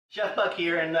Chef Buck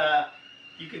here, and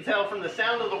you can tell from the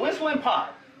sound of the whistling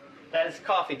pot that it's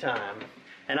coffee time.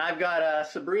 And I've got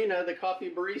Sabrina, the coffee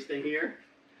barista here,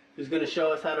 who's going to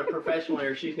show us how to professionally,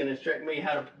 or she's going to instruct me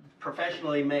how to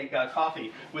professionally make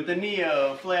coffee with the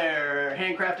Neo, Flair,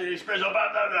 handcrafted espresso, blah,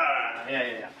 blah, blah.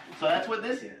 Yeah. So that's what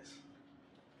this is.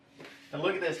 And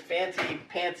look at this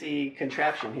fancy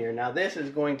contraption here. Now this is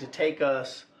going to take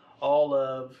us all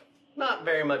of, not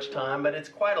very much time, but it's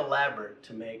quite elaborate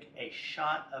to make a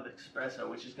shot of espresso,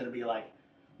 which is going to be like,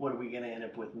 what are we going to end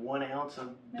up with? 1 ounce of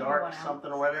dark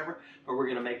something or whatever? But we're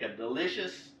going to make a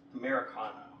delicious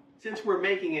Americano. Since we're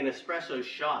making an espresso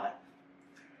shot,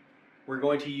 we're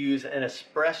going to use an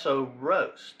espresso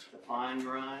roast. The fine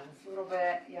grind. A little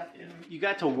bit, yep. Yeah. You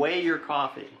got to weigh your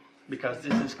coffee because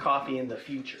this is coffee in the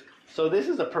future. So this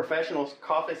is a professional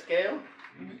coffee scale.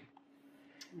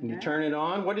 And you turn it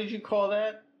on. What did you call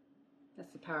that?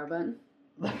 That's the power button.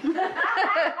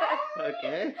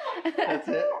 Okay, that's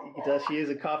it. You can tell she is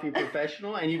a coffee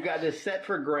professional, and you've got this set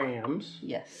for grams.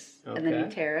 Yes. Okay. And then you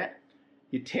tear it.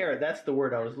 You tear it. That's the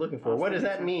word I was looking for. What does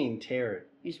that mean, tear it?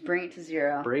 You just bring it to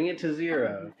zero. Bring it to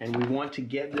zero. And we want to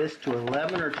get this to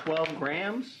 11 or 12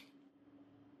 grams.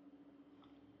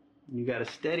 You got a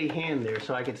steady hand there,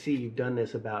 so I can see you've done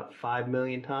this about 5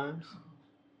 million times.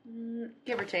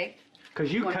 Give or take.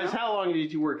 Because how long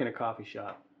did you work in a coffee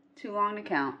shop? Too long to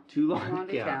count. Too long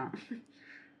to count.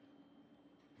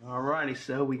 Alrighty,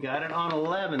 so we got it on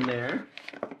 11 there.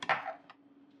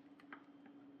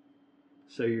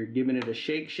 So you're giving it a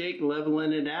shake,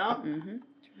 leveling it out.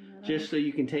 Just so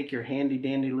you can take your handy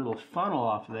dandy little funnel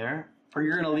off there. Or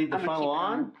you're going to leave the funnel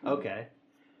on? Okay.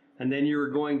 And then you're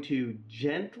going to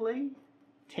gently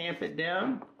tamp it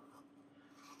down.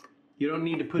 You don't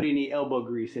need to put any elbow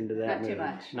grease into that. Not too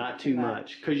much. Not too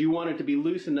much. Because you want it to be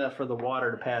loose enough for the water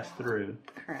to pass through.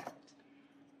 Correct.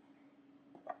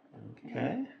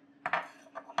 Okay.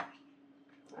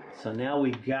 So now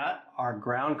we've got our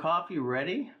ground coffee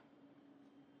ready.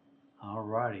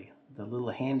 Alrighty. The little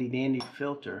handy dandy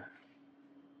filter.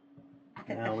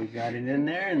 Now we've got it in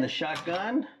there in the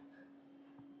shotgun.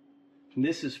 And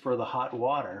this is for the hot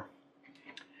water.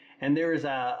 And there is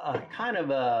a kind of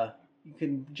a, you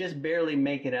can just barely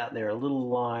make it out there, a little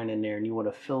line in there, and you want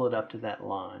to fill it up to that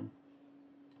line.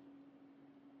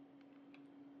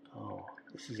 Oh,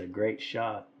 this is a great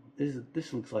shot.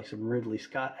 This looks like some Ridley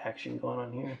Scott action going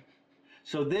on here.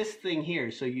 So this thing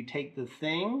here, so you take the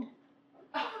thing,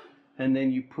 and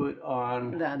then you put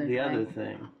on the other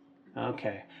thing.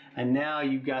 Okay. And now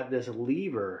you've got this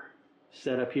lever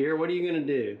set up here. What are you going to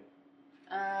do?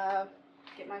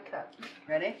 Get my cup.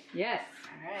 Ready? Yes.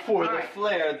 All right.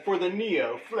 Flair, for the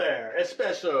Neo Flair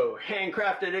Espresso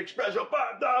handcrafted espresso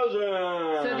 5000.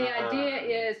 So the idea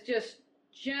is just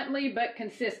gently but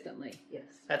consistently. Yes.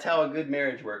 That's how a good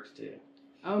marriage works too.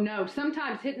 Oh no,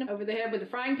 sometimes hitting them over the head with a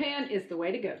frying pan is the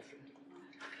way to go.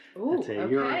 Ooh, That's it.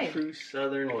 You're a true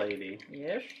Southern lady.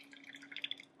 Yes.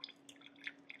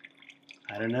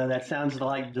 I don't know, that sounds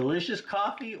like delicious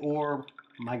coffee or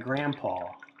my grandpa.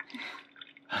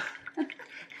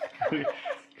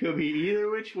 Could be either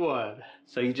which one.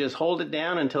 So you just hold it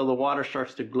down until the water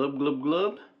starts to glub, glub,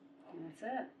 glub. That's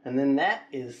it. And then that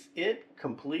is it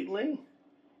completely.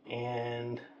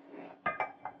 And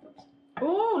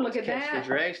Oh, look at catch that. the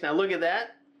dregs. Now look at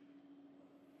that.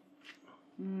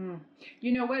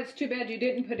 You know what? It's too bad you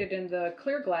didn't put it in the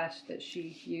clear glass that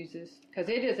she uses, because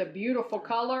it is a beautiful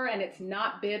color and it's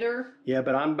not bitter. Yeah,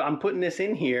 but I'm putting this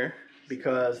in here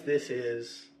because this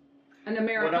is An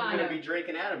Americano. what I'm going to be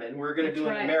drinking out of it. And we're going to do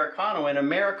an Americano. And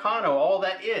Americano, all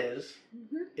that is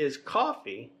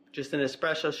coffee, just an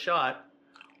espresso shot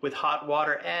with hot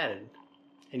water added.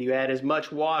 And you add as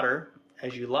much water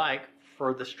as you like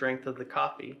for the strength of the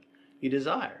coffee you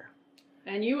desire.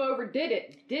 And you overdid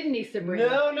it, didn't he,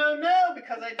 Sabrina? No,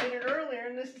 because I did it earlier,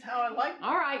 and this is how I like it.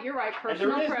 All right, you're right.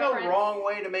 Personal and there is preference. no wrong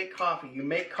way to make coffee. You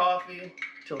make coffee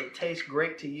till it tastes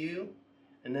great to you,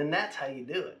 and then that's how you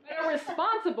do it. But a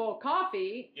responsible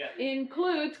coffee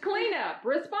includes cleanup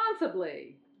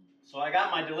responsibly. So I got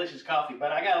my delicious coffee,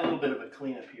 but I got a little bit of a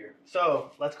cleanup here.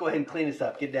 So let's go ahead and clean this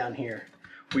up. Get down here.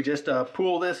 We just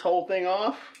pull this whole thing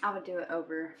off. I would do it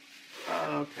over.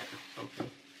 Okay.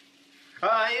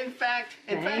 In fact,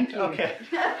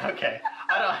 okay.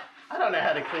 I don't know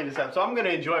how to clean this up, so I'm going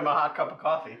to enjoy my hot cup of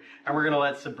coffee, and we're going to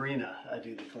let Sabrina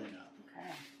do the cleanup.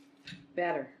 Okay.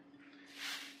 Better.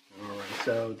 All right.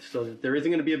 So there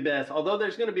isn't going to be a mess, although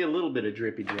there's going to be a little bit of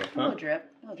drippy drip, huh? A little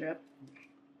drip.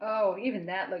 Oh, even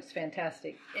that looks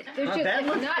fantastic. That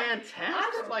looks fantastic.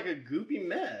 It's like a goopy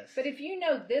mess. But if you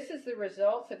know this is the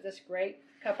results of this great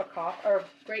cup of coffee or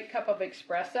great cup of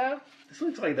espresso. This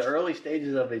looks like the early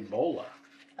stages of Ebola.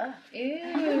 Oh.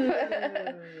 Ew.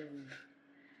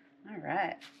 All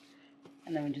right.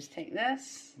 And then we just take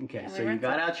this. Okay, and we so you rinse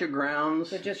got it. out your grounds.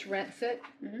 So just rinse it.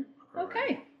 Mhm.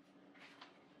 Okay.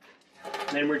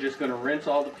 Then we're just going to rinse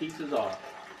all the pieces off.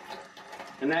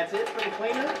 And that's it for the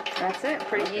cleaner? That's it.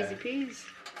 Pretty Okay. easy peas.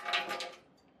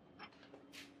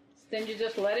 Then you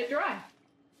just let it dry.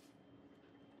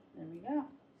 There we go.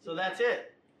 So that's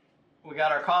it. We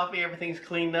got our coffee, everything's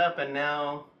cleaned up, and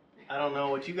now I don't know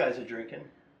what you guys are drinking.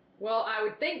 Well, I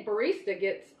would think barista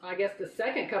gets, I guess, the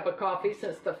second cup of coffee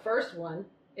since the first one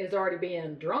is already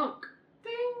being drunk.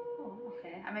 Ding. Oh,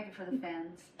 okay. I make it for the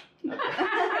fans.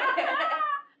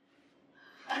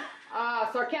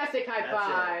 Sarcastic high That's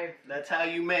five. it. That's how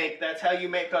you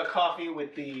make a coffee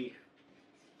with the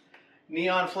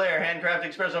Neon Flair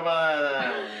handcrafted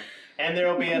espresso. And there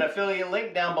will be an affiliate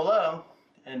link down below,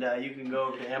 and you can go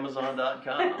over to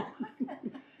Amazon.com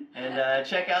and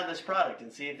check out this product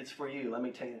and see if it's for you. Let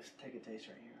me take a taste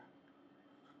right here.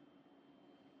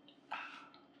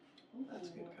 That's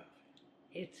good coffee.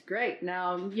 It's great.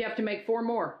 Now you have to make 4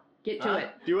 more. Get to it.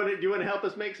 Do you want to help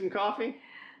us make some coffee?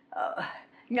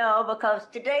 No, because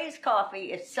today's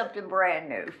coffee is something brand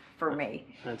new for me.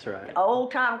 That's right.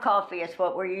 Old time coffee is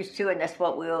what we're used to, and that's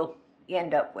what we'll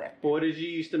end up with. Well, what did you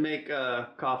used to make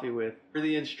coffee with? Were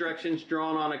the instructions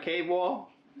drawn on a cave wall?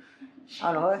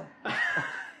 I don't know.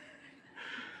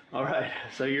 All right.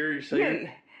 So you're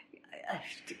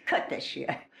Cut this shit.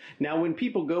 now when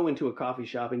people go into a coffee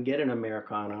shop and get an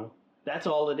Americano, that's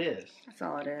all it is. That's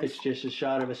all it is. It's just a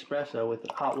shot of espresso with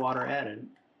hot water added.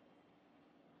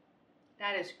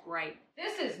 That is great.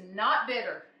 This is not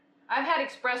bitter. I've had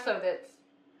espresso that's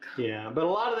Yeah, but a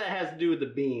lot of that has to do with the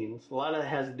beans. A lot of that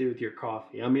has to do with your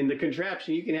coffee. I mean, the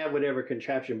contraption, you can have whatever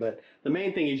contraption, but the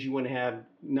main thing is you want to have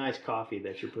nice coffee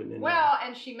that you're putting in well,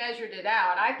 and she measured it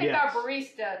out. I think Yes. our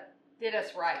barista did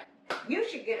us right. You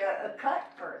should get a cut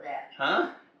for that. there. Huh?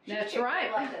 That's You should right.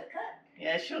 get like a cut.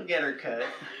 Yeah, she'll get her cut.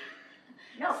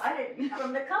 No, I didn't.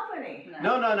 From the company.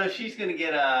 No, she's going to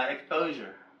get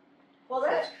exposure. Well,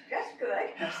 that's good.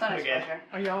 That's not Okay. exposure.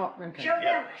 Are y'all okay? Show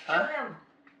Yeah. them. Show Huh?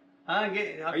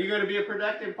 them. Are you going to be a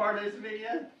productive part of this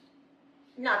video?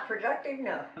 Not productive,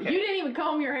 no. You didn't even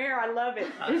comb your hair. I love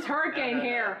it. It's hurricane No.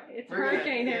 hair. It's We're gonna-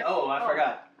 hurricane hair. Oh, I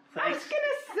forgot. I was Thanks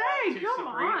gonna say, to come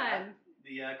Sabrina, on.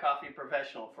 the coffee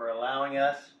professional, for allowing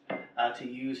us to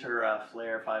use her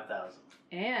Flair 5000.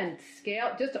 And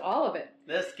scale, just all of it.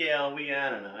 This scale, I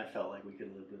don't know, I felt like we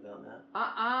could live without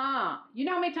that. You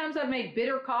know how many times I've made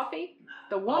bitter coffee?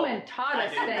 The woman Oh, taught I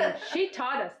us do. things. She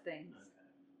taught us things.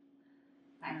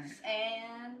 Nice.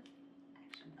 And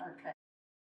action. Okay.